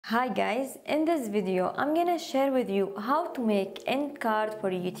Hi guys, in this video I'm gonna share with you how to make Endcard for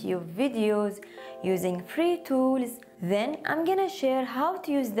YouTube videos using free tools. Then I'm gonna share how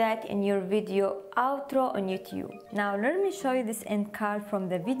to use that in your video outro on YouTube. Now let me show you this Endcard from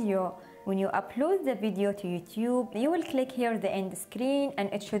the video. When you upload the video to YouTube, you will click here the end screen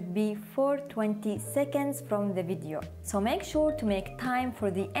and it should be for 20 seconds from the video. So make sure to make time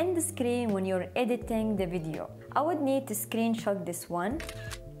for the end screen when you're editing the video. I would need to screenshot this one.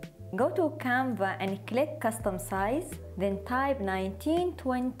 Go to Canva and click custom size, then type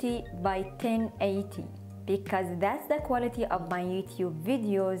 1920 by 1080 because that's the quality of my YouTube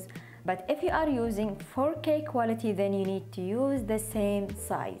videos. But if you are using 4K quality, then you need to use the same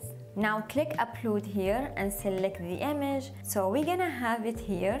size. Now click upload here and select the image. So we're gonna have it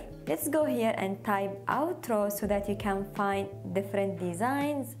here. Let's go here and type outro so that you can find different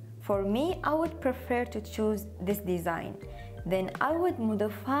designs. For me, I would prefer to choose this design. Then I would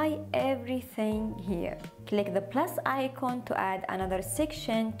modify everything here. Click the plus icon to add another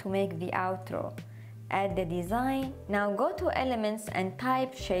section to make the outro. Add the design. Now go to elements and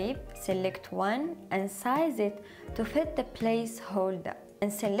type shape, select one and size it to fit the placeholder.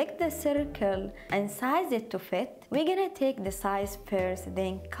 And select the circle and size it to fit. We're gonna take the size first,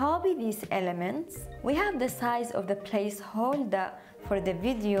 then copy these elements. We have the size of the placeholder for the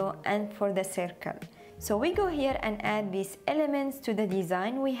video and for the circle. So we go here and add these elements to the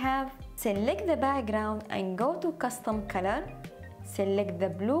design we have. Select the background and go to custom color. Select the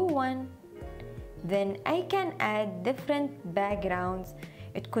blue one. Then I can add different backgrounds.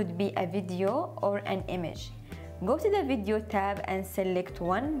 It could be a video or an image. Go to the video tab and select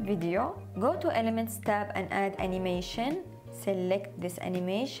one video. Go to elements tab and add animation. Select this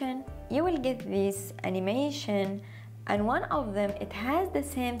animation. You will get this animation. And one of them, it has the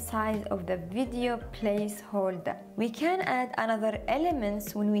same size of the video placeholder. We can add another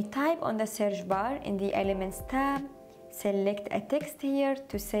elements when we type on the search bar in the elements tab. Select a text here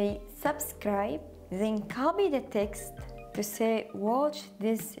to say subscribe. Then copy the text to say watch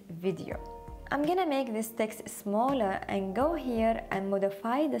this video. I'm gonna make this text smaller and go here and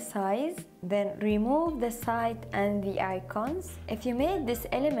modify the size. Then remove the site and the icons. If you made this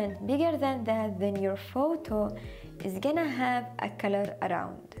element bigger than that, then your photo is gonna have a color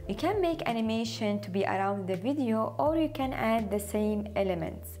around. You can make animation to be around the video or you can add the same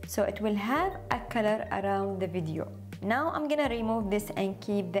elements. So it will have a color around the video. Now I'm gonna remove this and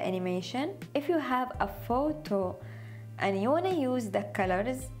keep the animation. If you have a photo and you wanna use the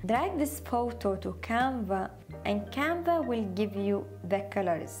colors, drag this photo to Canva and Canva will give you the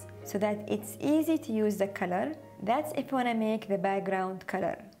colors so that it's easy to use the color. That's if you wanna make the background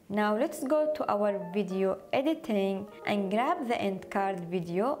color. Now let's go to our video editing and grab the end card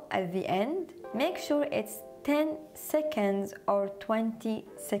video at the end. Make sure it's 10 seconds or 20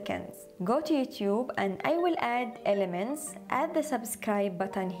 seconds. Go to YouTube and I will add elements. Add the subscribe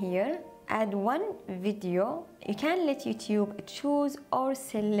button here. Add one video. You can let YouTube choose or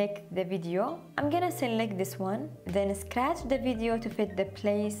select the video. I'm gonna select this one. Then scratch the video to fit the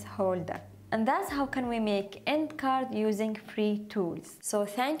placeholder. And that's how can we make Endcard using free tools. So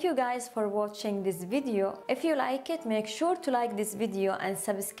thank you guys for watching this video. If you like it, make sure to like this video and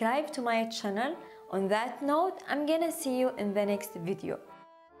subscribe to my channel. On that note, I'm gonna see you in the next video.